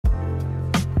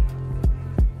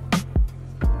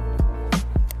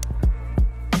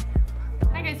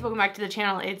welcome back to the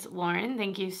channel. It's Lauren.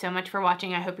 Thank you so much for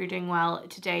watching. I hope you're doing well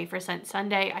today for Scent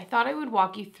Sunday. I thought I would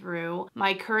walk you through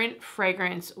my current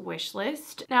fragrance wish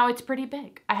list. Now it's pretty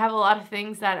big. I have a lot of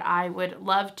things that I would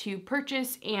love to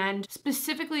purchase, and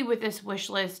specifically with this wish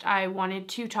list, I wanted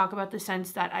to talk about the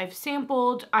scents that I've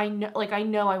sampled. I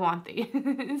know I want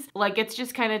these. Like, it's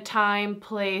just kind of time,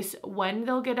 place, when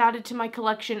they'll get added to my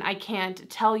collection. I can't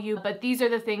tell you, but these are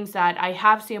the things that I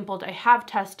have sampled, I have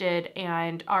tested,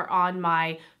 and are on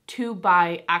my to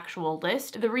buy actual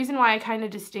list. The reason why I kind of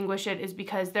distinguish it is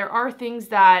because there are things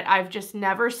that I've just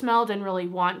never smelled and really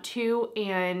want to,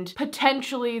 and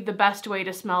potentially the best way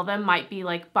to smell them might be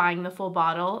like buying the full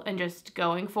bottle and just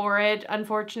going for it,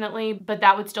 unfortunately, but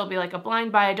that would still be like a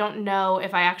blind buy. I don't know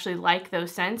if I actually like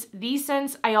those scents. These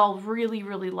scents I all really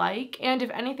like, and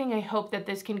if anything, I hope that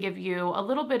this can give you a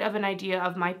little bit of an idea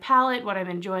of my palette, what I'm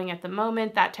enjoying at the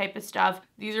moment, that type of stuff.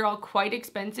 These are all quite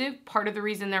expensive. Part of the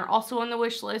reason they're also on the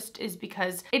wish list is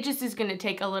because it just is going to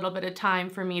take a little bit of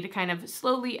time for me to kind of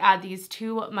slowly add these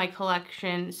to my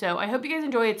collection. So I hope you guys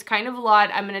enjoy. It's kind of a lot.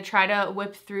 I'm going to try to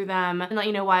whip through them and let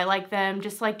you know why I like them,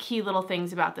 just like key little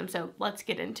things about them. So let's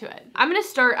get into it. I'm going to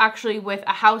start actually with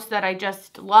a house that I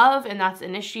just love, and that's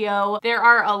Initio. There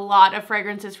are a lot of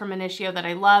fragrances from Initio that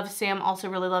I love. Sam also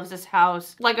really loves this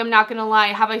house. Like, I'm not going to lie.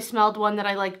 Have I smelled one that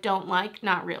I like don't like?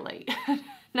 Not really.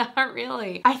 Not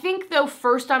really. I think though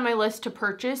first on my list to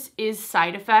purchase is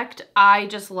Side Effect. I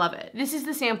just love it. This is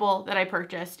the sample that I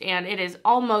purchased and it is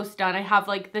almost done. I have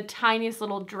like the tiniest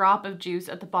little drop of juice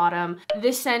at the bottom.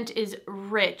 This scent is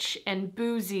rich and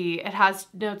boozy. It has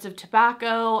notes of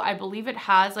tobacco. I believe it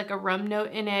has like a rum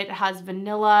note in it. It has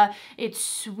vanilla. It's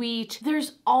sweet.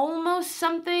 There's almost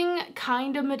something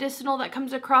kind of medicinal that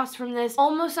comes across from this.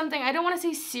 Almost something, I don't want to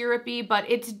say syrupy, but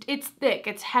it's thick.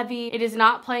 It's heavy. It is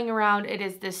not playing around. It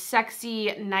is this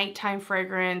sexy nighttime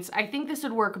fragrance. I think this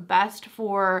would work best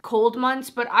for cold months,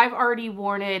 but I've already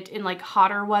worn it in like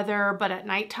hotter weather, but at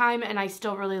nighttime, and I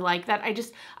still really like that.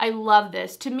 I love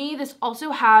this. To me, this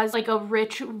also has like a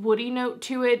rich woody note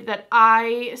to it that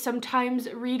I sometimes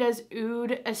read as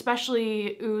oud,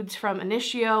 especially ouds from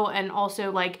Initio, and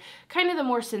also like kind of the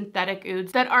more synthetic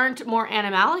ouds that aren't more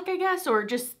animalic, I guess, or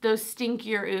just those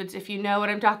stinkier ouds. If you know what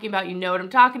I'm talking about, you know what I'm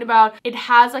talking about. It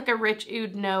has like a rich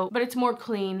oud note, but it's more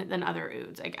clean than other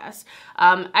ouds, I guess.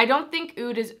 I don't think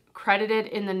oud is credited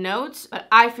in the notes, but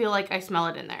I feel like I smell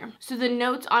it in there. So the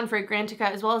notes on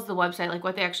Fragrantica, as well as the website, like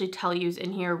what they actually tell you is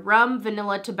in here: rum,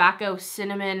 vanilla, tobacco,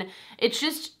 cinnamon. It's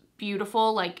just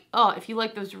beautiful. Like, oh, if you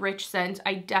like those rich scents,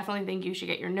 I definitely think you should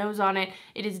get your nose on it.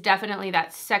 It is definitely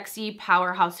that sexy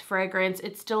powerhouse fragrance.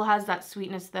 It still has that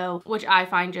sweetness though, which I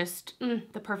find just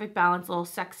the perfect balance, a little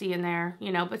sexy in there,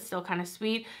 you know, but still kind of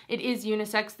sweet. It is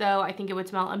unisex though. I think it would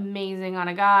smell amazing on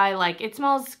a guy. Like, it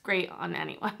smells great on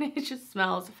anyone. It just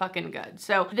smells fucking good.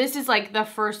 So this is like the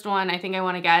first one I think I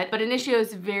want to get, but Initio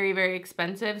is very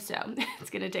expensive, so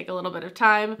it's gonna take a little bit of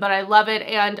time, but I love it.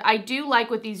 And I do like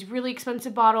with these really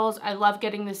expensive bottles, I love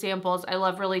getting the samples. I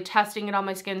love really testing it on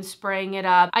my skin, spraying it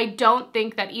up. I don't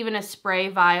think that even a spray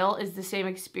vial is the same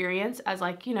experience as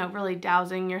like, you know, really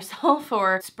dousing yourself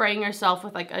or spraying yourself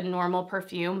with like a normal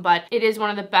perfume, but it is one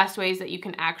of the best ways that you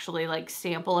can actually like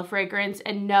sample a fragrance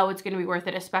and know it's gonna be worth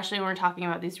it, especially when we're talking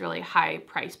about these really high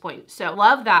price points. So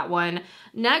love that one.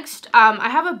 Next, I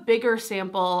have a bigger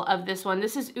sample of this one.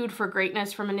 This is Oud for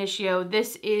Greatness from Initio.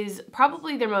 This is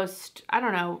probably their most, I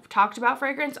don't know, talked about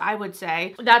fragrance, I would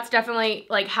say. That's definitely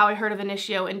like how I heard of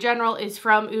Initio in general, is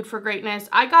from Oud for Greatness.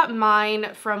 I got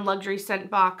mine from Luxury Scent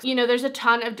Box. You know, there's a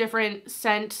ton of different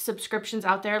scent subscriptions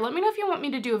out there. Let me know if you want me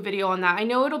to do a video on that. I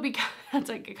know it'll be, that's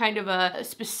like kind of a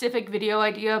specific video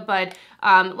idea, but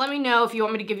let me know if you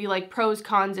want me to give you like pros,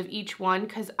 cons of each one,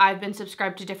 because I've been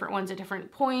subscribed to different ones at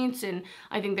different points, and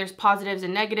I think there's positives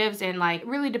and negatives, and like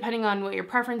really depending on what your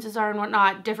preferences are and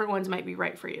whatnot, different ones might be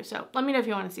right for you. So let me know if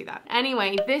you want to see that.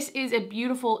 Anyway, this is a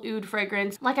beautiful oud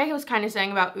fragrance. Like I was kind of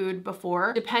saying about oud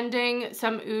before, depending,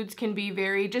 some ouds can be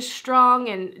very just strong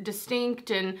and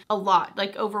distinct and a lot,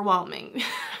 like overwhelming,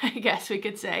 I guess we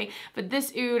could say. But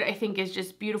this oud I think is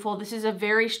just beautiful. This is a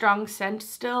very strong scent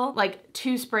still. Like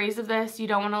 2 sprays of this, you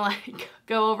don't want to like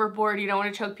go overboard, you don't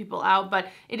want to choke people out, but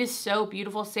it is so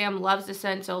beautiful. Sam loves the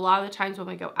scent, so a lot of the times when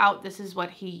we go out, this is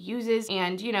what he uses.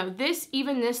 And you know, this,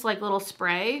 even this like little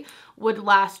spray would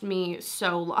last me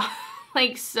so long.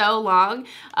 Like so long,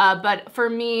 but for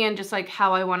me and just like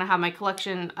how I want to have my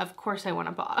collection, of course I want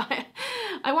a bottle.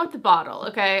 I want the bottle,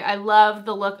 okay? I love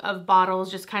the look of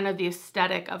bottles, just kind of the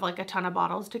aesthetic of like a ton of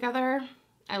bottles together.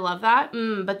 I love that.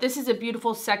 But this is a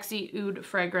beautiful, sexy oud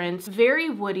fragrance, very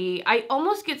woody. I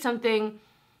almost get something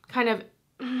kind of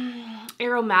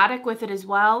aromatic with it as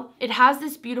well. It has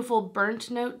this beautiful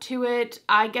burnt note to it,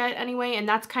 I get anyway, and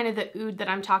that's kind of the oud that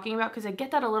I'm talking about, because I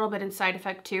get that a little bit in Side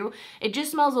Effect too. It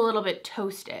just smells a little bit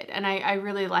toasted, and I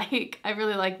really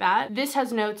like that. This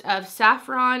has notes of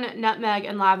saffron, nutmeg,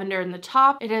 and lavender in the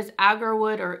top. It has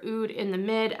agarwood or oud in the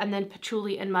mid, and then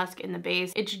patchouli and musk in the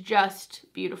base. It's just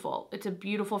beautiful. It's a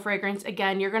beautiful fragrance.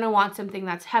 Again, you're gonna want something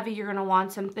that's heavy. You're gonna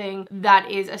want something that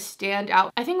is a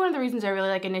standout. I think one of the reasons I really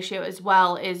like Initio as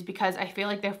well is because I feel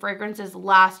like their fragrances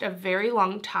last a very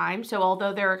long time. So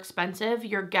although they're expensive,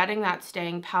 you're getting that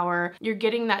staying power, you're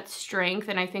getting that strength,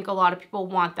 and I think a lot of people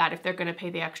want that if they're gonna pay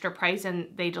the extra price, and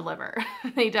they deliver.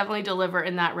 They definitely deliver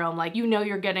in that realm. Like, you know,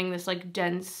 you're getting this like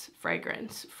dense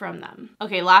fragrance from them.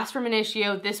 Okay, last from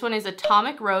Initio, this one is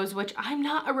Atomic Rose, which I'm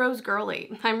not a rose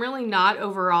girly. I'm really not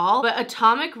overall, but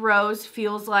Atomic Rose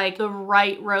feels like the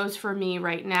right rose for me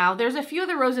right now. There's a few of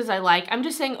the roses I like. I'm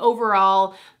just saying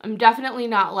overall, I'm definitely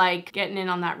not like getting in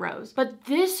on that rose. But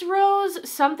this rose,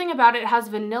 something about it has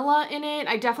vanilla in it.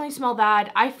 I definitely smell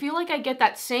that. I feel like I get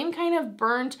that same kind of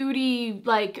burnt, oudy,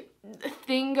 like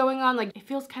thing going on. Like, it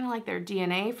feels kind of like their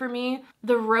DNA for me.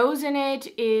 The rose in it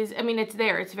is, I mean, it's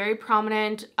there. It's very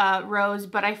prominent rose,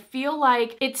 but I feel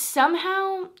like it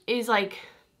somehow is like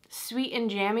sweet and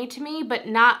jammy to me, but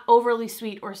not overly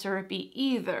sweet or syrupy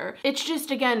either. It's just,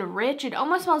 again, rich. It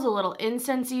almost smells a little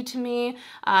incensey to me.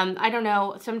 I don't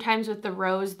know. Sometimes with the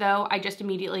rose, though, I just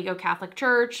immediately go Catholic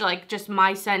Church, like just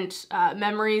my scent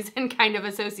memories and kind of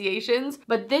associations.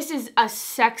 But this is a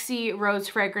sexy rose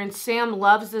fragrance. Sam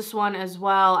loves this one as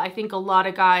well. I think a lot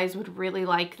of guys would really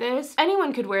like this.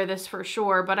 Anyone could wear this for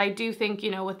sure, but I do think,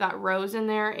 you know, with that rose in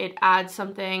there, it adds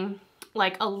something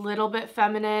like a little bit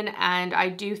feminine, and I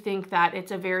do think that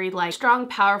it's a very like strong,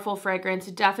 powerful fragrance.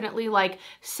 Definitely like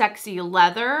sexy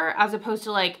leather as opposed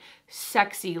to like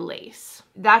sexy lace.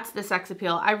 That's the sex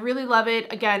appeal. I really love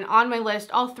it. Again, on my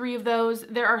list, all three of those.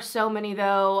 There are so many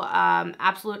though.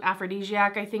 Absolute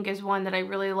Aphrodisiac, I think, is one that I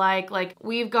really like. Like,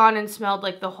 we've gone and smelled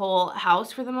like the whole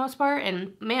house for the most part,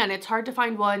 and man, it's hard to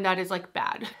find one that is like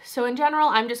bad. So in general,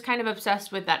 I'm just kind of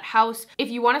obsessed with that house. If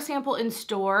you want to sample in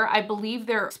store, I believe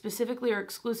they're specifically or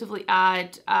exclusively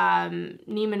at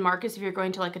Neiman Marcus. If you're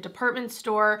going to like a department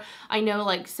store, I know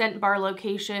like scent bar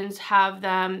locations have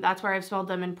them. That's where I've smelled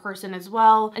them in person as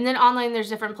well. And then online, there's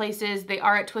different places. They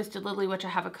are at Twisted Lily, which I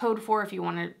have a code for if you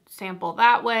want to sample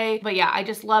that way. But yeah, I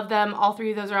just love them. All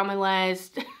three of those are on my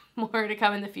list. More to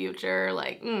come in the future.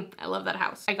 Like, I love that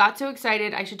house. I got so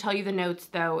excited. I should tell you the notes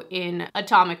though in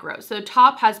Atomic Rose. So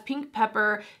top has pink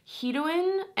pepper,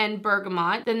 hedoin, and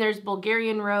bergamot. Then there's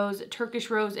Bulgarian rose, Turkish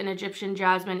rose, and Egyptian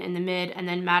jasmine in the mid, and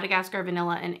then Madagascar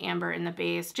vanilla and amber in the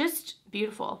base. Just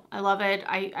beautiful. I love it.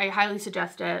 I highly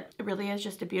suggest it. It really is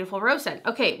just a beautiful rose scent.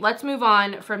 Okay, let's move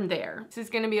on from there. This is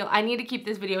gonna be, I need to keep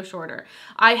this video shorter.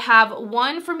 I have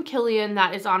one from Kilian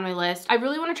that is on my list. I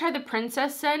really wanna try the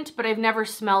Princess scent, but I've never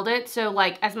smelled it. So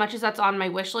like, as much as that's on my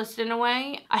wish list in a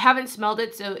way, I haven't smelled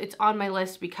it, so it's on my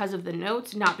list because of the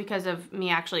notes, not because of me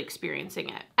actually experiencing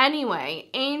it. Anyway,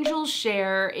 Angel's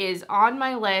Share is on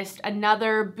my list.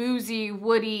 Another boozy,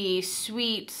 woody,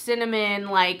 sweet, cinnamon,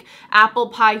 like apple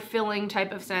pie filling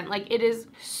type of scent. Like, it is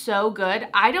so good.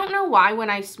 I don't know why when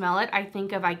I smell it, I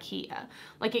think of IKEA.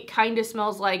 Like, it kind of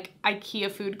smells like IKEA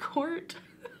food court.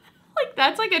 Like,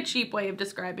 that's like a cheap way of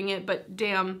describing it, but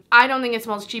damn, I don't think it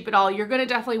smells cheap at all. You're gonna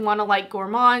definitely wanna like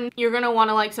gourmand. You're gonna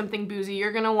wanna like something boozy.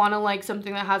 You're gonna wanna like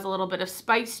something that has a little bit of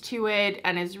spice to it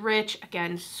and is rich,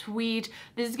 again, sweet.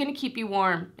 This is gonna keep you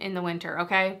warm in the winter,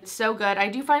 okay? It's so good. I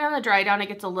do find on the dry down it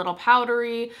gets a little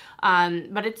powdery,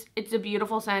 but it's a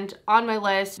beautiful scent. On my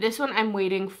list. This one I'm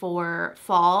waiting for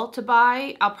fall to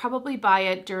buy. I'll probably buy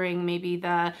it during maybe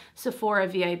the Sephora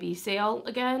VIB sale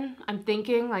again. I'm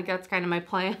thinking, like, that's kind of my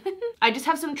plan. I just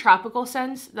have some tropical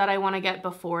scents that I want to get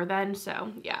before then,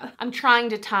 so yeah. I'm trying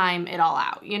to time it all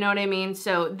out, you know what I mean?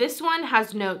 So this one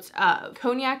has notes of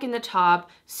cognac in the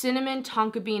top, cinnamon,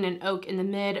 tonka bean, and oak in the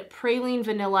mid, praline,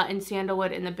 vanilla, and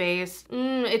sandalwood in the base.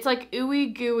 It's like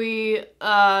ooey gooey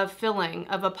filling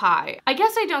of a pie. I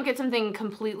guess I don't get something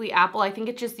completely apple. I think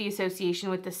it's just the association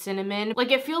with the cinnamon.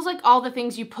 Like, it feels like all the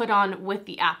things you put on with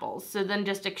the apples. So then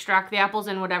just extract the apples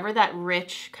and whatever that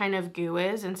rich kind of goo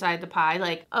is inside the pie.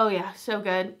 Like, oh yeah, so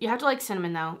good. You have to like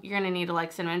cinnamon though. You're gonna need to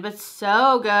like cinnamon, but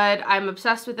so good. I'm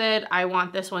obsessed with it. I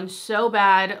want this one so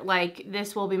bad. Like,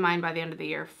 this will be mine by the end of the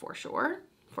year for sure.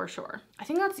 for sure. I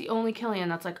think that's the only Kilian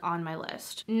that's like on my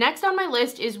list. Next on my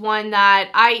list is one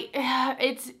that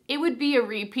it would be a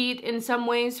repeat in some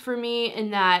ways for me,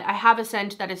 in that I have a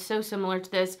scent that is so similar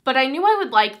to this, but I knew I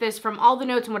would like this from all the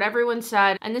notes and what everyone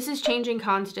said, and this is Changing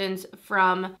Constants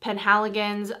from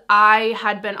Penhaligon's. I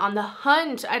had been on the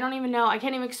hunt. I don't even know, I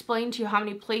can't even explain to you how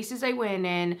many places I went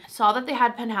in, saw that they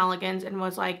had Penhaligon's and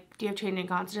was like, do you have Changing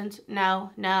Constants?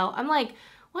 No. I'm like,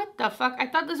 what the fuck? I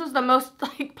thought this was the most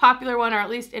like popular one, or at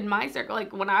least in my circle,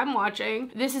 like when I'm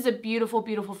watching. This is a beautiful,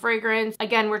 beautiful fragrance.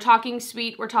 Again, we're talking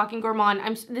sweet, we're talking gourmand.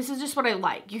 This is just what I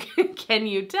like. Can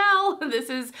you tell? This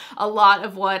is a lot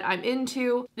of what I'm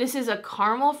into. This is a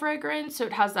caramel fragrance, so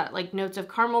it has that like notes of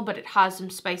caramel, but it has some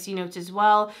spicy notes as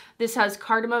well. This has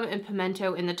cardamom and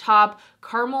pimento in the top,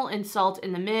 caramel and salt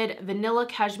in the mid, vanilla,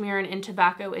 cashmere, and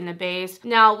tobacco in the base.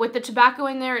 Now with the tobacco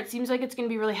in there, it seems like it's gonna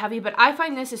be really heavy, but I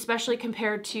find this, especially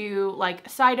compared to like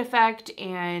Side Effect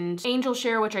and Angel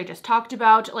Share, which I just talked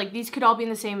about, like these could all be in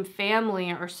the same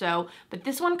family or so, but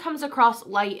this one comes across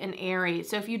light and airy.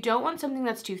 So if you don't want something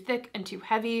that's too thick and too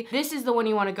heavy, this is the one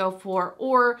you want to go for.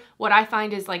 Or what I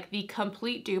find is like the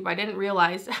complete dupe. I didn't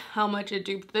realize how much it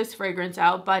duped this fragrance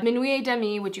out, but Nuuly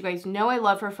Demi, which you guys know I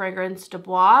love her fragrance, De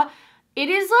Bois, it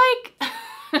is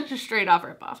like straight off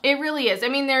ripoff. It really is. I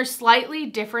mean, they're slightly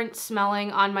different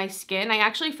smelling on my skin. I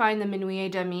actually find the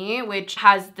Nuuly Demi, which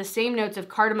has the same notes of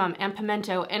cardamom and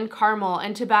pimento and caramel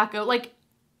and tobacco, like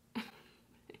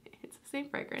same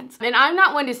fragrance. And I'm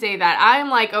not one to say that. I'm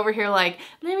like over here like,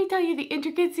 let me tell you the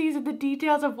intricacies of the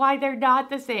details of why they're not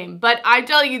the same. But I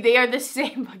tell you, they are the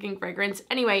same fucking fragrance.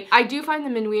 Anyway, I do find the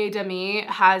Nuuly Demi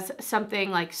has something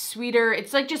like sweeter.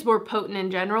 It's like just more potent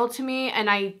in general to me. And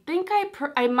I think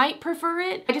I might prefer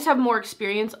it. I just have more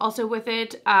experience also with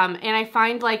it. And I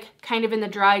find like kind of in the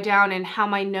dry down and how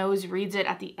my nose reads it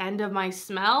at the end of my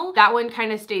smell, that one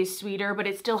kind of stays sweeter, but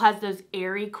it still has those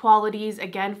airy qualities.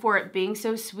 Again, for it being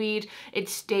so sweet, it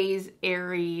stays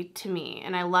airy to me,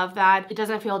 and I love that. It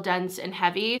doesn't feel dense and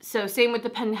heavy. So same with the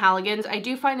Penhaligon's. I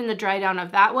do find in the dry down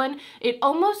of that one, it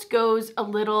almost goes a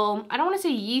little, I don't want to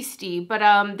say yeasty, but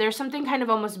there's something kind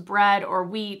of almost bread or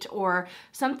wheat or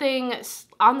something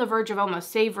on the verge of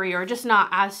almost savory or just not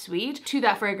as sweet to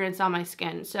that fragrance on my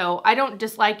skin. So I don't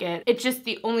dislike it. It's just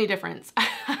the only difference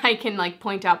I can like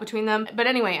point out between them. But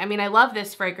anyway, I mean, I love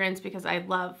this fragrance because I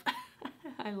love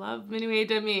Nuuly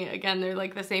Demi. Again, they're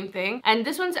like the same thing. And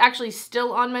this one's actually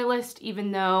still on my list,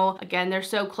 even though, again, they're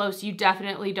so close. You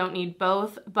definitely don't need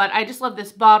both. But I just love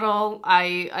this bottle.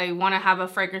 I want to have a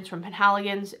fragrance from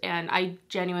Penhaligon's, and I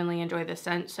genuinely enjoy this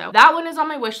scent. So that one is on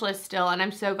my wish list still, and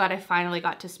I'm so glad I finally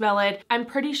got to smell it. I'm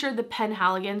pretty sure the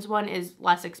Penhaligon's one is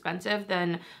less expensive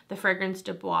than the fragrance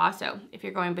De Bois. So if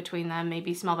you're going between them,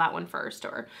 maybe smell that one first,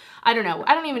 or I don't know.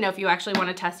 I don't even know if you actually want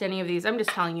to test any of these. I'm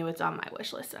just telling you it's on my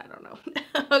wish list. I don't know.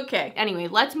 Okay, anyway,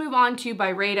 let's move on to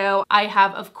Byredo. I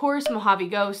have, of course, Mojave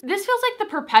Ghost. This feels like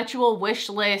the perpetual wish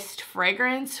list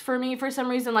fragrance for me for some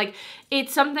reason. Like,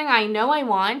 it's something I know I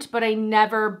want, but I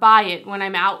never buy it when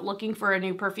I'm out looking for a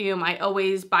new perfume. I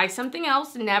always buy something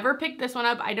else, never pick this one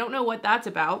up. I don't know what that's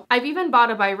about. I've even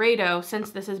bought a Byredo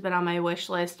since this has been on my wish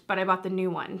list, but I bought the new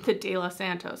one, the De Los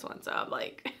Santos one, so I'm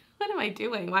like, what am I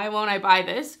doing? Why won't I buy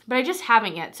this? But I just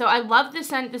haven't yet. So I love this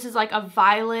scent. This is like a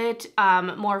violet,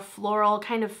 more floral,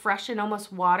 kind of fresh and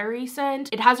almost watery scent.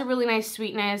 It has a really nice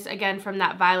sweetness, again, from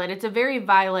that violet. It's a very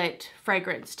violet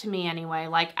fragrance to me anyway.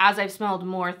 Like, as I've smelled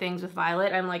more things with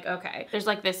violet, I'm like, okay, there's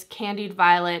like this candied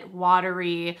violet,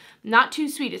 watery, not too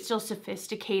sweet. It's still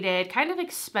sophisticated, kind of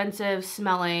expensive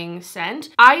smelling scent.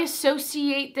 I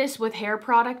associate this with hair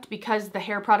product because the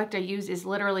hair product I use is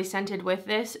literally scented with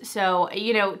this. So,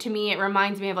 you know, to me, it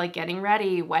reminds me of like getting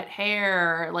ready, wet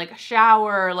hair, like a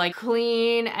shower, like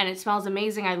clean, and it smells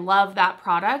amazing. I love that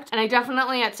product. And I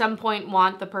definitely at some point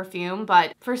want the perfume,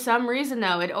 but for some reason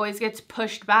though, it always gets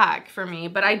pushed back for me,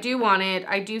 but I do want it.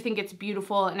 I do think it's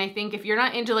beautiful. And I think if you're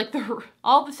not into like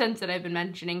all the scents that I've been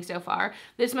mentioning so far,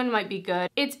 this one might be good.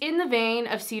 It's in the vein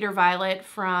of Cedar Violet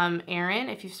from Erin.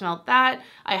 If you've smelled that,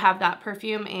 I have that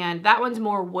perfume, and that one's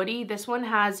more woody. This one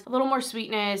has a little more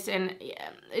sweetness and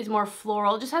is more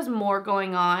floral. It just has more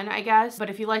going on, I guess. But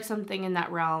if you like something in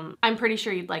that realm, I'm pretty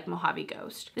sure you'd like Mojave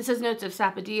Ghost. This has notes of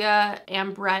sapodilla,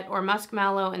 ambrette or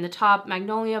muskmallow in the top,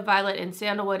 magnolia, violet, and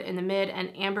sandalwood in the mid,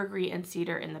 and ambergris and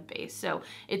cedar in the base. So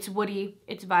it's woody,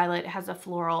 it's violet, it has a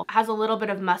floral, it has a little bit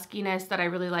of muskiness that I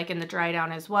really like in the dry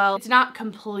down as well. It's not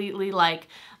completely like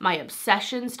my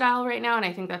obsession style right now, and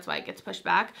I think that's why it gets pushed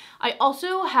back. I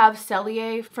also have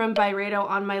Cellier from Byredo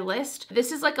on my list.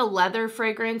 This is like a leather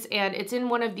fragrance, and it's in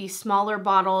one of these smaller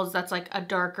bottles bottles that's like a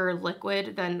darker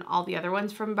liquid than all the other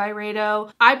ones from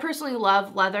Byredo. I personally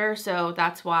love leather, so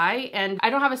that's why. And I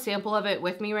don't have a sample of it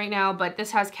with me right now, but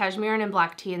this has cashmere and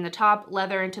black tea in the top,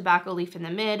 leather and tobacco leaf in the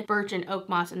mid, birch and oak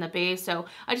moss in the base. So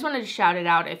I just wanted to shout it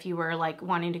out if you were like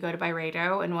wanting to go to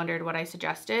Byredo and wondered what I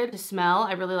suggested to smell.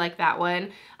 I really like that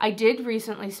one. I did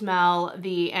recently smell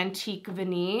the Antique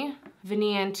Vanille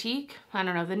Antique, I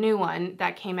don't know, the new one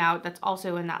that came out that's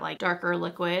also in that like darker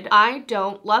liquid. I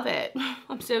don't love it.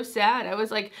 I'm so sad. I was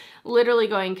like literally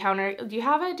going counter, do you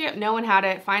have it? No one had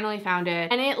it, finally found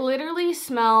it. And it literally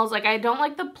smells like, I don't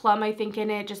like the plum I think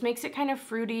in it, just makes it kind of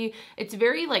fruity. It's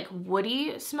very like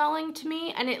woody smelling to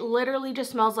me, and it literally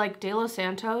just smells like De Los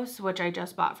Santos, which I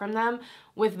just bought from them,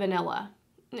 with vanilla.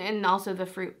 And also the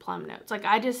fruit plum notes. Like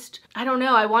I don't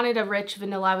know. I wanted a rich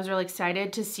vanilla. I was really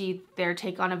excited to see their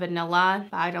take on a vanilla,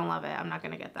 but I don't love it. I'm not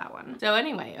gonna get that one. So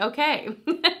anyway, okay.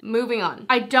 Moving on.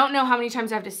 I don't know how many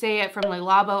times I have to say it, from Le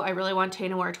Labo. I really want Thé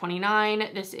Noir 29.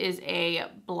 This is a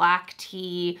black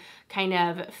tea kind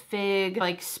of fig,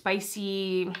 like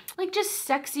spicy, like just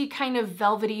sexy kind of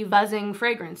velvety buzzing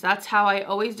fragrance. That's how I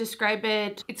always describe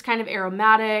it. It's kind of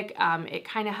aromatic. It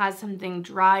kind of has something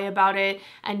dry about it,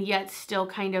 and yet still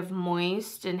kind of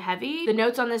moist and heavy. The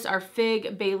notes on this are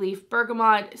fig, bay leaf,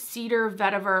 bergamot, cedar,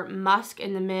 vetiver, musk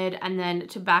in the mid, and then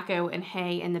tobacco and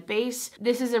hay in the base.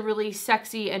 This is a really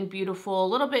sexy and beautiful, a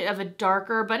little bit of a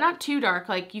darker, but not too dark.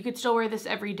 Like you could still wear this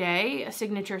every day, a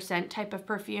signature scent type of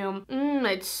perfume.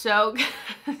 It's so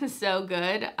so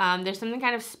good. There's something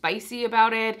kind of spicy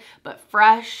about it, but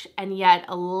fresh and yet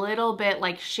a little bit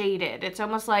like shaded. It's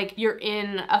almost like you're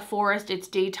in a forest, it's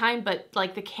daytime, but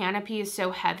like the canopy is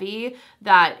so heavy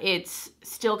that it's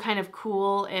still kind of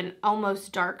cool and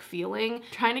almost dark feeling.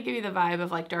 Trying to give you the vibe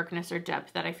of like darkness or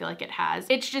depth that I feel like it has.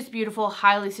 It's just beautiful.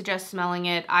 Highly suggest smelling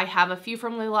it. I have a few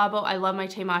from Le Labo. I love my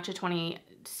Thé Matcha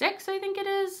 26, I think it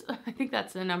is. I think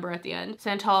that's the number at the end.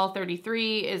 Santal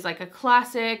 33 is like a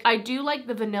classic. I do like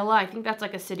the vanilla. I think that's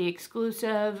like a city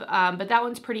exclusive, but that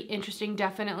one's pretty interesting.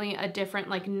 Definitely a different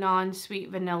like non-sweet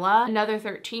vanilla. Another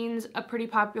 13's a pretty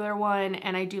popular one,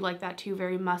 and I do like that too.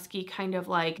 Very musky, kind of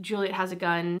like Juliet Has a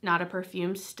Gun, not a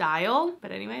perfume style.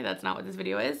 But anyway, that's not what this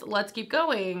video is. Let's keep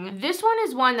going. This one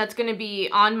is one that's gonna be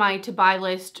on my to buy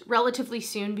list relatively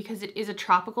soon because it is a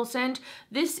tropical scent.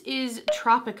 This is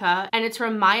Tropica, and it's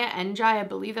from Maya Njai. I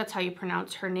believe that's how you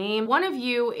pronounce her name. One of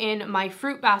you in my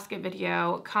fruit basket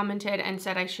video commented and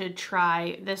said I should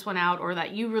try this one out, or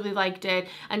that you really liked it.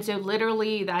 And so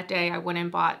literally that day I went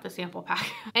and bought the sample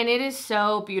pack. And it is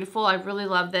so beautiful. I really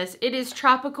love this. It is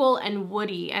tropical and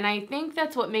woody, and I think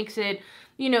that's what makes it,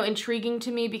 you know, intriguing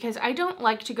to me, because I don't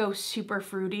like to go super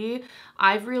fruity,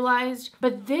 I've realized,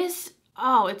 but this,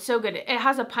 oh, it's so good. It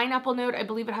has a pineapple note. I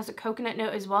believe it has a coconut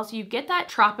note as well. So you get that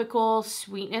tropical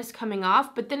sweetness coming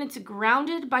off, but then it's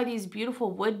grounded by these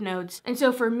beautiful wood notes. And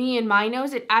so for me and my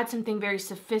nose, it adds something very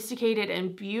sophisticated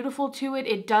and beautiful to it.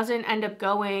 It doesn't end up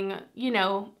going, you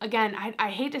know, again, I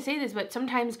hate to say this, but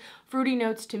sometimes fruity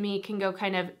notes to me can go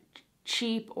kind of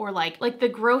cheap, or like the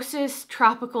grossest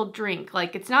tropical drink.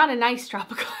 Like it's not a nice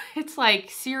tropical, it's like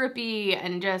syrupy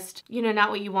and just, you know, not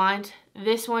what you want.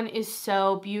 This one is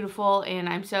so beautiful, and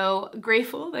I'm so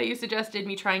grateful that you suggested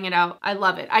me trying it out. I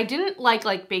love it. I didn't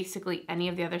like basically any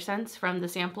of the other scents from the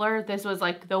sampler. This was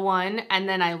like the one, and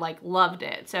then I like loved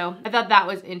it. So I thought that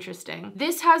was interesting.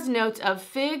 This has notes of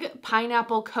fig,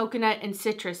 pineapple, coconut, and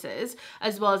citruses,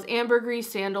 as well as ambergris,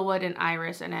 sandalwood, and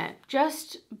iris in it.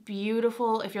 Just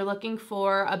beautiful if you're looking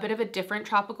for a bit of a different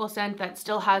tropical scent that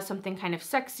still has something kind of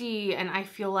sexy and I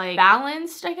feel like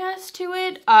balanced, I guess, to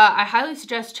it. I highly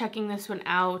suggest checking this one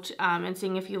out and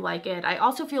seeing if you like it. I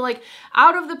also feel like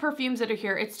out of the perfumes that are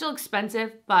here, it's still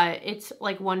expensive, but it's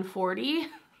like $140.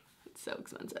 It's so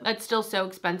expensive. It's still so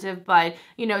expensive, but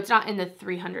you know, it's not in the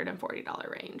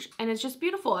 $340 range. And it's just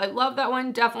beautiful. I love that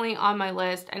one. Definitely on my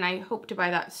list, and I hope to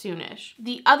buy that soonish.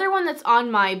 The other one that's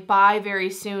on my buy very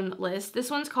soon list,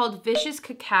 this one's called Vicious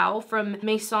Cacao from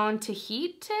Maison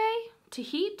Tahiti.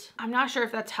 I'm not sure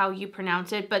if that's how you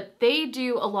pronounce it, but they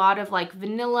do a lot of like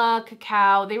vanilla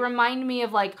cacao. They remind me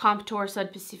of like Comptoir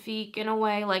Sud Pacifique in a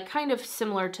way, like kind of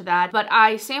similar to that. But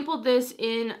I sampled this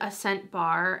in a scent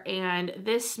bar, and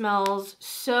this smells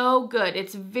so good.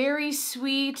 It's very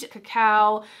sweet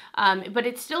cacao, but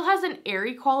it still has an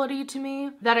airy quality to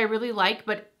me that I really like.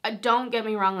 But don't get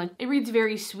me wrong, like it reads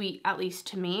very sweet, at least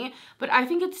to me, but I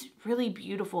think it's really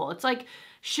beautiful. It's like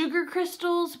sugar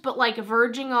crystals, but like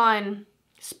verging on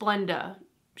Splenda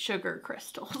sugar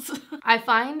crystals. I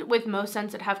find with most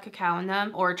scents that have cacao in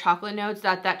them or chocolate notes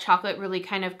that chocolate really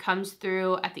kind of comes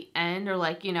through at the end, or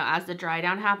like, you know, as the dry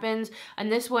down happens.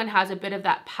 And this one has a bit of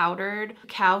that powdered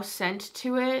cacao scent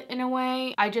to it in a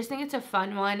way. I just think it's a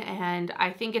fun one, and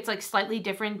I think it's like slightly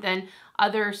different than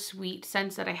other sweet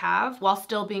scents that I have while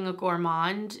still being a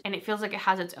gourmand, and it feels like it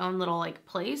has its own little like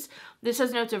place. This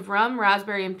has notes of rum,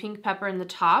 raspberry, and pink pepper in the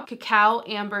top, cacao,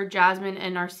 amber, jasmine,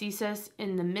 and narcissus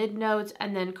in the mid notes,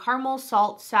 and then caramel,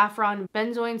 salt, saffron,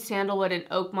 benzoin, sandalwood, and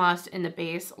oak moss in the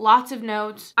base. Lots of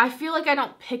notes. I feel like I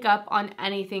don't pick up on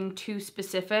anything too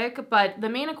specific, but the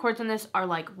main accords on this are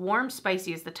like warm,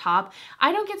 spicy is the top.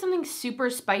 I don't get something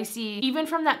super spicy, even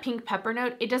from that pink pepper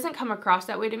note. It doesn't come across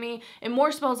that way to me. It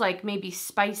more smells like maybe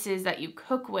spices that you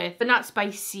cook with, but not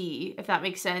spicy, if that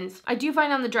makes sense. I do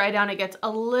find on the dry down it gets a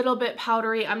little bit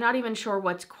powdery. I'm not even sure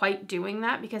what's quite doing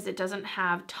that because it doesn't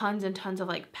have tons and tons of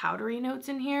like powdery notes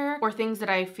in here or things that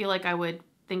I feel like I would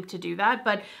think to do that,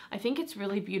 but I think it's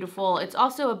really beautiful. It's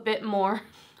also a bit more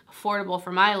affordable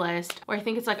for my list, where I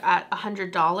think it's like at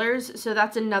 $100. So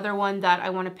that's another one that I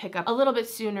want to pick up a little bit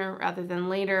sooner rather than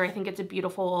later. I think it's a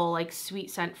beautiful like sweet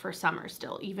scent for summer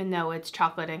still, even though it's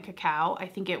chocolate and cacao. I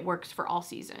think it works for all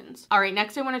seasons. All right,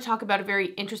 next I want to talk about a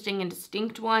very interesting and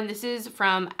distinct one. This is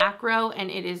from Acro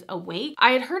and it is Awake.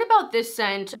 I had heard about this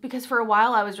scent because for a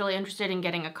while I was really interested in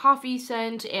getting a coffee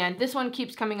scent, and this one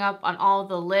keeps coming up on all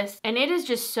the lists, and it is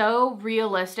just so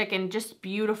realistic and just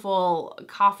beautiful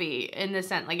coffee in the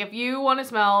scent. Like if you want to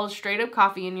smell straight up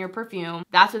coffee in your perfume,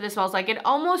 that's what this smells like. It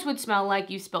almost would smell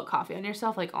like you spilled coffee on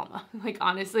yourself, like almost, like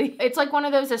honestly. It's like one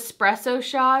of those espresso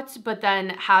shots, but then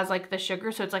has like the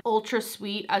sugar, so it's like ultra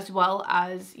sweet as well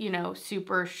as, you know,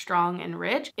 super strong and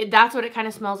rich. That's what it kind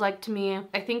of smells like to me.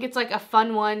 I think it's like a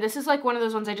fun one. This is like one of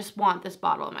those ones I just want this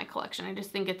bottle in my collection. I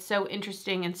just think it's so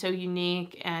interesting and so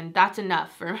unique, and that's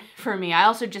enough for me. I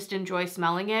also just enjoy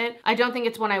smelling it. I don't think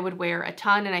it's one I would wear a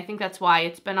ton, and I think that's why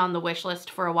it's been on the wish list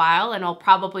for a while, and it'll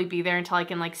probably be there until I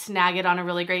can like snag it on a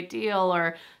really great deal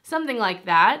or something like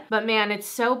that. But man, it's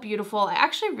so beautiful. I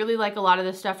actually really like a lot of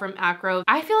the stuff from Acro.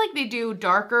 I feel like they do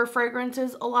darker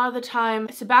fragrances a lot of the time.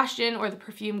 Sebastian, or the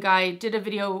perfume guy, did a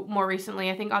video more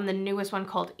recently, I think on the newest one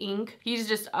called Ink. He's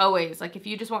just always like, if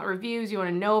you just want reviews, you want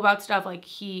to know about stuff, like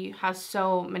he has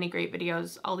so many great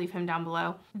videos. I'll leave him down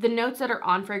below. The notes that are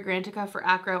on Fragrantica for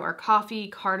Acro are coffee,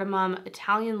 cardamom,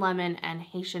 Italian lemon, and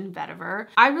Haitian vetiver.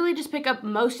 I really just pick up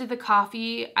most of the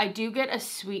coffee. I do get a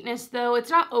sweetness though.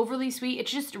 It's not overly sweet,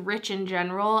 it's just rich in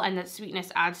general, and that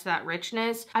sweetness adds to that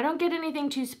richness. I don't get anything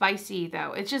too spicy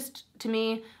though. It's just, to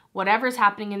me, whatever's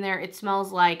happening in there, it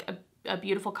smells like a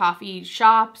beautiful coffee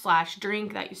shop slash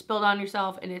drink that you spilled on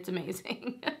yourself, and it's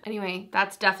amazing. Anyway,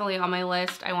 that's definitely on my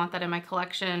list. I want that in my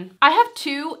collection. I have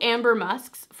two amber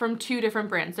musks from two different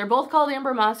brands. They're both called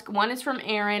Amber Musk. One is from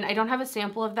Erin. I don't have a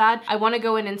sample of that. I want to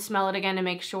go in and smell it again to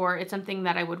make sure it's something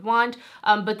that I would want.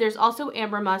 But there's also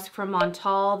Amber Musk from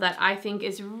Montal that I think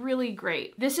is really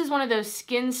great. This is one of those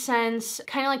skin scents,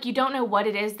 kind of like you don't know what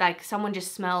it is, like someone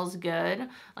just smells good.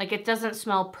 Like it doesn't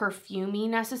smell perfumey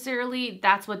necessarily.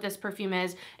 That's what this perfume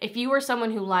is. If you are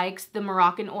someone who likes the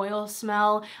Moroccan oil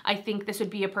smell, I think this would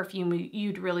be a perfume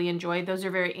you'd really enjoy. Those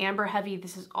are very amber heavy.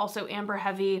 This is also amber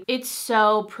heavy. It's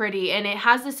so pretty, and it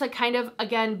has this like kind of,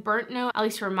 again, burnt note, at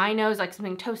least for my nose, like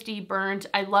something toasty, burnt.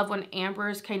 I love when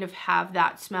ambers kind of have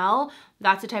that smell.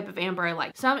 That's the type of amber I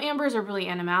like. Some ambers are really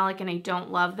animalic and I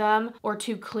don't love them, or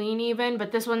too clean even,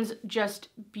 but this one's just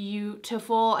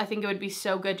beautiful. I think it would be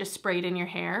so good just sprayed in your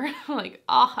hair. Like,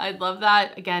 oh, I'd love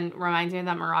that. Again, reminds me of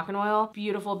that Moroccan oil.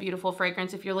 Beautiful, beautiful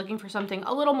fragrance. If you're looking for something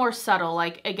a little more subtle,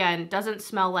 like again, doesn't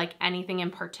smell like anything in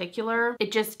particular.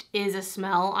 It just is a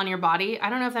smell on your body.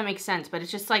 I don't know if that makes sense, but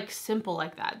it's just like simple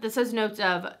like that. This has notes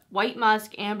of white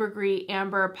musk, ambergris,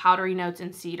 amber, powdery notes,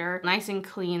 and cedar. Nice and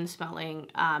clean smelling,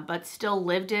 but still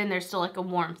lived in. There's still like a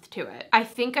warmth to it. I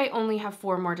think I only have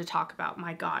 4 more to talk about.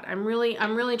 My God, I'm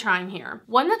really trying here.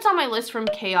 One that's on my list from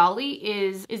Kayali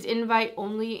is Invite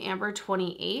Only Amber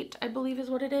 28, I believe is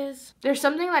what it is. There's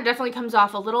something that definitely comes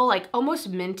off a little like almost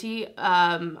minty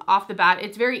off the bat.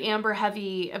 It's very amber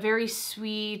heavy, a very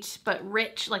sweet but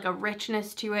rich, like a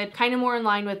richness to it, kind of more in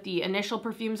line with the initial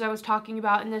perfumes I was talking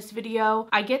about in this video.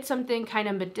 I get something kind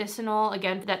of medicinal,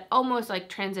 again, that almost like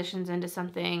transitions into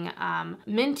something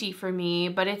minty for me. me,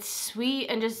 but it's sweet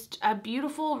and just a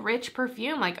beautiful, rich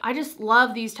perfume. Like, I just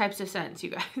love these types of scents, you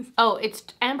guys. Oh, it's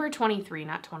Amber 23,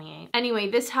 not 28. Anyway,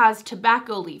 this has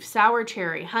tobacco leaf, sour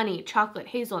cherry, honey, chocolate,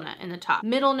 hazelnut in the top.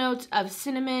 Middle notes of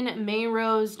cinnamon, May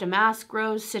rose, damask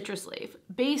rose, citrus leaf.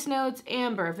 Base notes,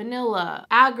 amber, vanilla,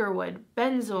 agarwood,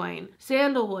 benzoin,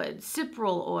 sandalwood,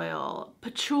 cypriol oil,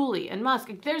 patchouli, and musk.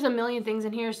 There's a million things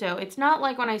in here, so it's not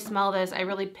like when I smell this, I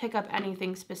really pick up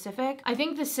anything specific. I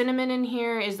think the cinnamon in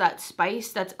here is that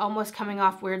spice that's almost coming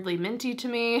off weirdly minty to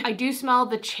me. I do smell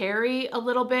the cherry a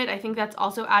little bit. I think that's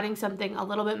also adding something a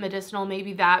little bit medicinal.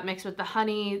 Maybe that mixed with the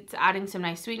honey, it's adding some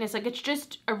nice sweetness. Like, it's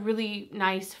just a really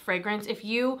nice fragrance. If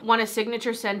you want a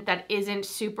signature scent that isn't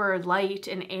super light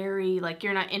and airy, like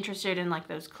you're not interested in like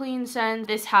those clean scents,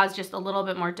 this has just a little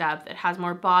bit more depth. It has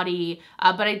more body,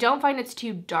 but I don't find it's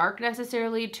too dark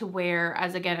necessarily to wear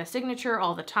as, again, a signature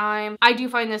all the time. I do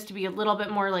find this to be a little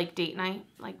bit more like date night,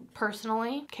 like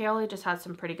personally. Kaoli just has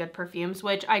some pretty good perfumes,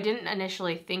 which I didn't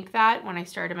initially think that when I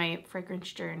started my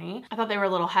fragrance journey. I thought they were a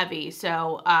little heavy,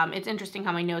 so it's interesting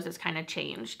how my nose has kind of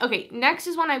changed. Okay, next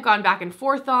is one I've gone back and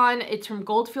forth on. It's from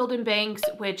Goldfield & Banks,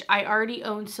 which I already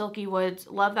own Silky Woods.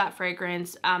 Love that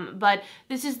fragrance, but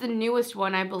this is the newest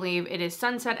one, I believe. It is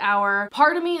Sunset Hour.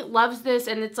 Part of me loves this,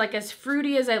 and it's like as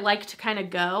fruity as I like to kind of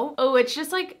go. Oh, it's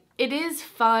just like, it is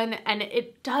fun, and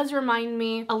it does remind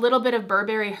me a little bit of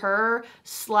Burberry Her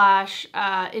slash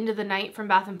Into the Night from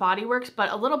Bath & Body Works,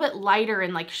 but a little bit lighter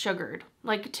and like sugared.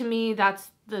 Like, to me, that's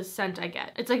the scent I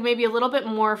get. It's like maybe a little bit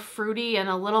more fruity and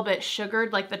a little bit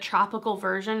sugared, like the tropical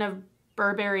version of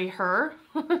Burberry Her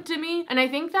to me. And I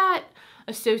think that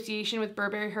association with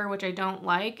Burberry Her, which I don't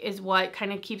like, is what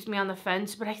kind of keeps me on the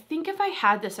fence. But I think if I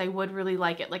had this, I would really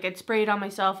like it. Like, I'd spray it on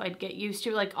myself, I'd get used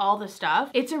to like all the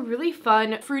stuff. It's a really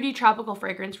fun, fruity, tropical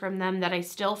fragrance from them that I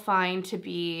still find to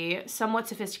be somewhat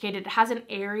sophisticated. It has an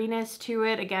airiness to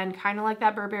it, again, kind of like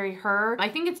that Burberry Her. I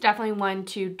think it's definitely one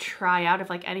to try out if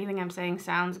like anything I'm saying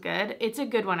sounds good. It's a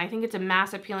good one. I think it's a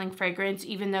mass appealing fragrance,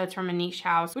 even though it's from a niche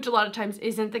house, which a lot of times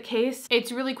isn't the case.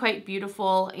 It's really quite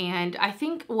beautiful, and I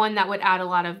think one that would add a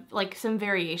lot of like some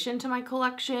variation to my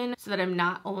collection so that I'm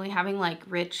not only having like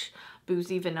rich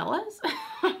boozy vanillas,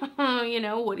 you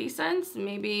know, woody scents.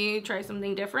 Maybe try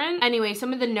something different. Anyway,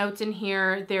 some of the notes in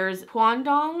here, there's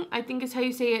Huandong, I think is how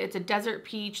you say it. It's a desert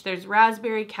peach. There's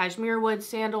raspberry, cashmere wood,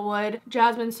 sandalwood,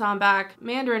 jasmine sambac,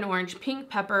 mandarin orange, pink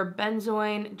pepper,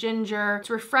 benzoin, ginger.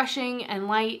 It's refreshing and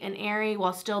light and airy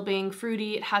while still being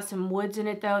fruity. It has some woods in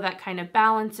it though that kind of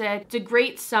balance it. It's a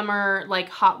great summer, like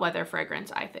hot weather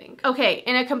fragrance, I think. Okay,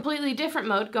 in a completely different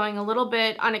mode, going a little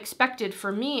bit unexpected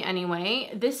for me anyway,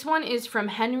 this one is from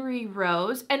Henry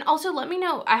Rose. And also let me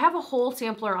know, I have a whole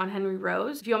sampler on Henry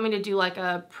Rose if you want me to do like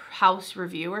a house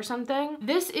review or something.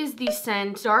 This is the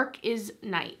scent Dark is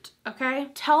Night, okay?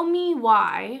 Tell me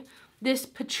why this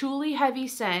patchouli heavy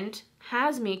scent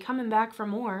has me coming back for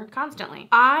more constantly.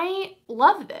 I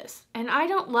love this, and I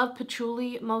don't love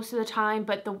patchouli most of the time,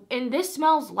 but and this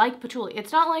smells like patchouli.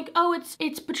 It's not like, oh,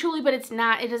 it's patchouli, but it's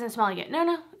not, it doesn't smell like it.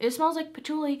 No, it smells like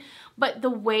patchouli, but the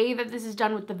way that this is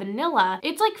done with the vanilla,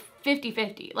 it's like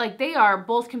 50-50. Like, they are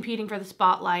both competing for the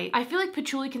spotlight. I feel like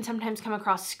patchouli can sometimes come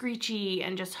across screechy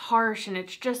and just harsh, and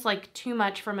it's just like too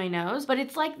much for my nose, but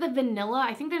it's like the vanilla.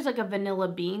 I think there's like a vanilla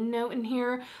bean note in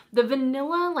here. The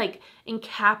vanilla like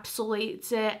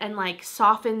encapsulates it and like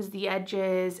softens the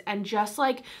edges and just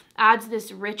like adds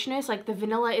this richness. Like, the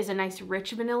vanilla is a nice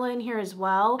rich vanilla in here as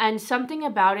well, and something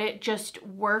about it just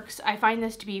works. I find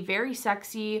this to be very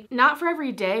sexy, not for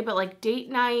every day, but like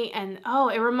date night. And oh,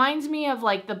 it reminds me of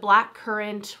like the black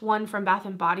currant one from Bath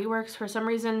 & Body Works. For some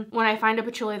reason, when I find a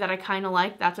patchouli that I kind of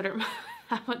like, that's what it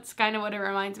that's kind of what it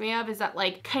reminds me of, is that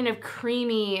like kind of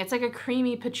creamy, it's like a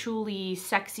creamy patchouli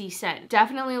sexy scent.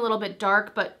 Definitely a little bit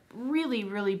dark, but really,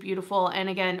 really beautiful. And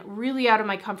again, really out of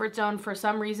my comfort zone for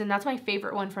some reason. That's my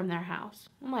favorite one from their house.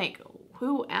 I'm like,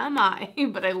 who am I?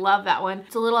 But I love that one.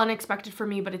 It's a little unexpected for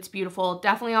me, but it's beautiful.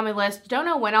 Definitely on my list. Don't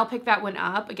know when I'll pick that one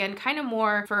up. Again, kind of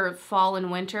more for fall and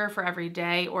winter for every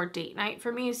day or date night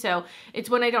for me. So it's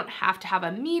one I don't have to have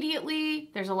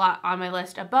immediately. There's a lot on my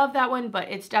list above that one, but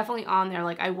it's definitely on there.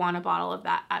 Like, I want a bottle of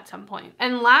that at some point.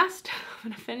 And last,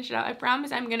 I'm gonna finish it out. I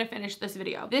promise I'm gonna finish this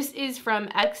video. This is from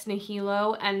Ex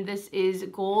Nihilo, and this is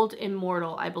Gold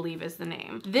Immortal, I believe is the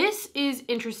name. This is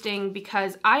interesting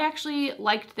because I actually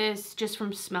liked this just just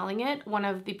from smelling it. One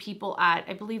of the people at,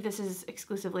 I believe this is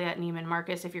exclusively at Neiman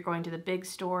Marcus if you're going to the big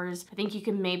stores. I think you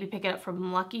can maybe pick it up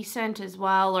from Lucky Scent as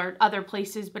well or other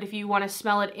places, but if you want to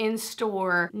smell it in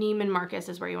store, Neiman Marcus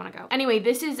is where you want to go. Anyway,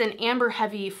 this is an amber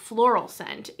heavy floral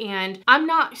scent, and I'm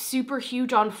not super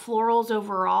huge on florals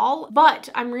overall, but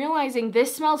I'm realizing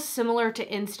this smells similar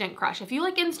to Instant Crush. If you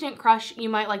like Instant Crush, you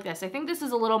might like this. I think this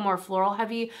is a little more floral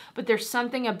heavy, but there's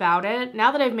something about it.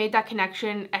 Now that I've made that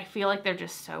connection, I feel like they're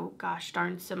just so gosh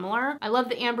darn similar. I love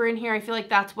the amber in here. I feel like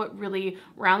that's what really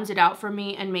rounds it out for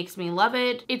me and makes me love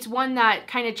it. It's one that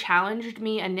kind of challenged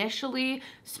me initially.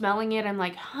 Smelling it, I'm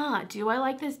like, huh, do I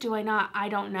like this? Do I not? I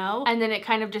don't know. And then it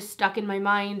kind of just stuck in my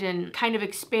mind and kind of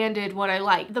expanded what I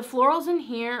like. The florals in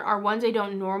here are ones I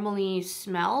don't normally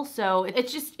smell, so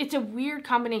it's a weird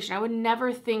combination. I would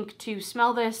never think to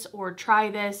smell this or try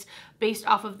this based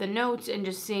off of the notes and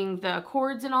just seeing the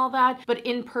accords and all that, but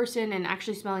in person and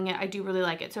actually smelling it, I do really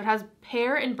like it. So it has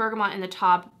pear and bergamot in the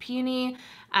top, peony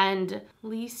and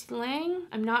Lee-Lang,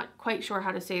 I'm not quite sure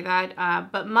how to say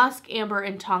that, but musk, amber,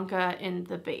 and tonka in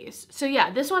the base. So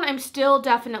yeah, this one I'm still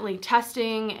definitely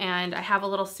testing, and I have a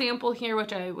little sample here,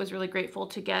 which I was really grateful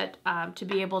to get to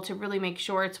be able to really make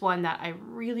sure it's one that I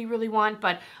really, really want,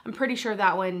 but I'm pretty sure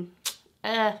that one,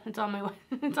 it's on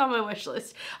my wish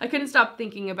list. I couldn't stop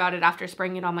thinking about it after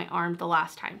spraying it on my arm the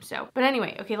last time. So, but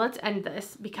anyway, okay, let's end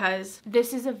this because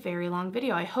this is a very long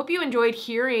video. I hope you enjoyed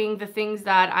hearing the things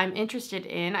that I'm interested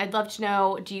in. I'd love to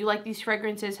know, do you like these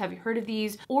fragrances? Have you heard of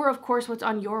these? Or of course, what's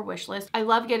on your wish list? I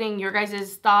love getting your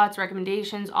guys' thoughts,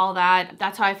 recommendations, all that.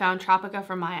 That's how I found Tropica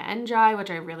from Maya Njai, which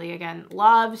I really, again,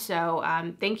 love. So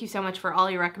thank you so much for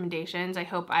all your recommendations. I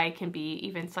hope I can be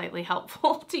even slightly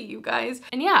helpful to you guys.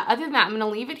 And yeah, other than that, I'm gonna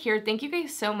leave it here. Thank you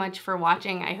guys so much for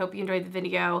watching. I hope you enjoyed the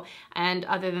video. And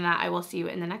other than that, I will see you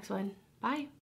in the next one. Bye.